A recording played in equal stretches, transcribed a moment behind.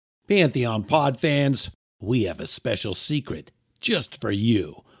Pantheon Pod fans, we have a special secret just for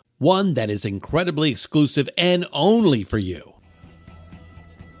you. One that is incredibly exclusive and only for you.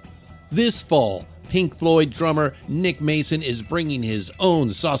 This fall, Pink Floyd drummer Nick Mason is bringing his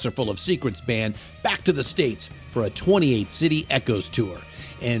own Saucerful of Secrets band back to the States for a 28-city Echoes tour,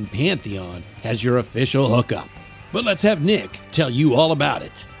 and Pantheon has your official hookup. But let's have Nick tell you all about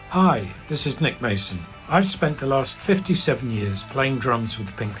it. Hi, this is Nick Mason. I've spent the last 57 years playing drums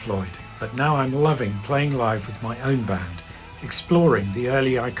with Pink Floyd, but now I'm loving playing live with my own band, exploring the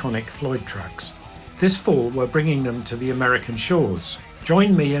early iconic Floyd tracks. This fall, we're bringing them to the American shores.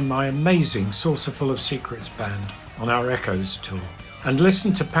 Join me and my amazing Saucerful of Secrets band on our Echoes tour, and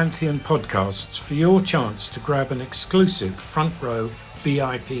listen to Pantheon podcasts for your chance to grab an exclusive front row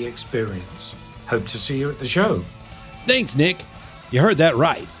VIP experience. Hope to see you at the show. Thanks, Nick. You heard that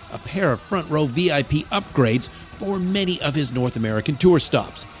right. A pair of front row VIP upgrades for many of his North American tour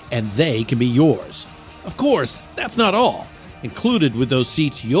stops, and they can be yours. Of course, that's not all. Included with those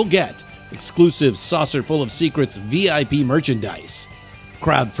seats, you'll get exclusive Saucerful of Secrets VIP merchandise,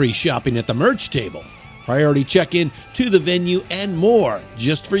 crowd-free shopping at the merch table, priority check-in to the venue, and more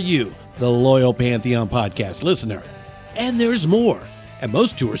just for you, the loyal Pantheon Podcast listener. And there's more. At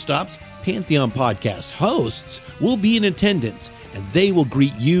most tour stops, Pantheon Podcast hosts will be in attendance, and they will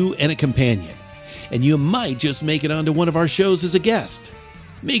greet you and a companion. And you might just make it onto one of our shows as a guest.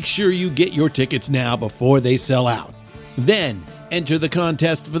 Make sure you get your tickets now before they sell out. Then, enter the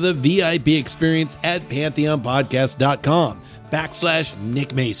contest for the VIP experience at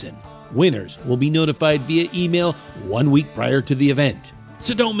pantheonpodcast.com/Nick Mason. Winners will be notified via email 1 week prior to the event.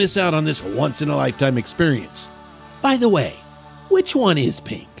 So don't miss out on this once-in-a-lifetime experience. By the way, which one is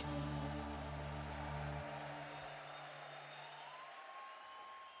Pink?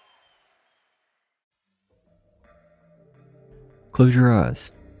 Close your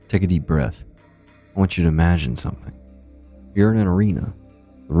eyes. Take a deep breath. I want you to imagine something. You're in an arena.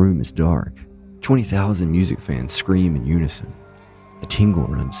 The room is dark. 20,000 music fans scream in unison. A tingle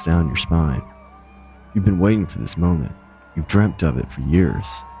runs down your spine. You've been waiting for this moment. You've dreamt of it for years.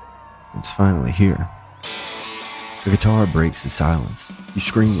 It's finally here. The guitar breaks the silence. You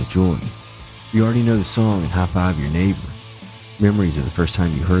scream with joy. You already know the song and high-five your neighbor. Memories of the first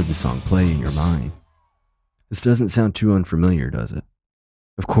time you heard the song play in your mind. This doesn't sound too unfamiliar, does it?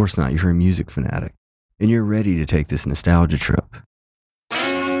 Of course not, you're a music fanatic, and you're ready to take this nostalgia trip.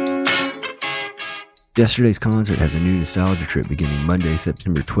 Yesterday's concert has a new nostalgia trip beginning Monday,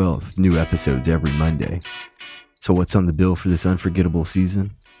 September 12th, new episodes every Monday. So what's on the bill for this unforgettable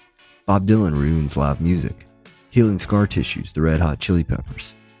season? Bob Dylan ruins live music. Healing Scar Tissues, the Red Hot Chili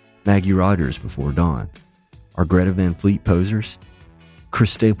Peppers. Maggie Rogers, Before Dawn. Are Greta Van Fleet posers?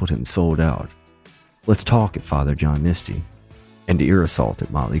 Chris Stapleton, Sold Out. Let's Talk at Father John Misty, and Ear Assault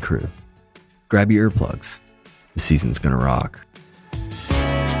at Motley Crue. Grab your earplugs. The season's gonna rock.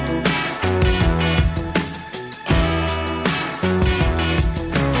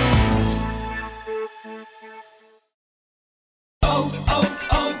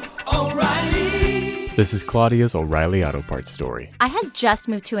 This is Claudia's O'Reilly Auto Parts story. I had just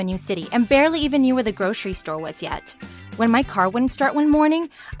moved to a new city and barely even knew where the grocery store was yet. When my car wouldn't start one morning,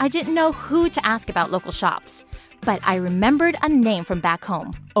 I didn't know who to ask about local shops. But I remembered a name from back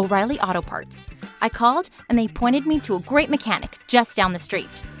home, O'Reilly Auto Parts. I called and they pointed me to a great mechanic just down the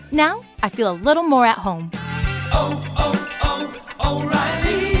street. Now, I feel a little more at home.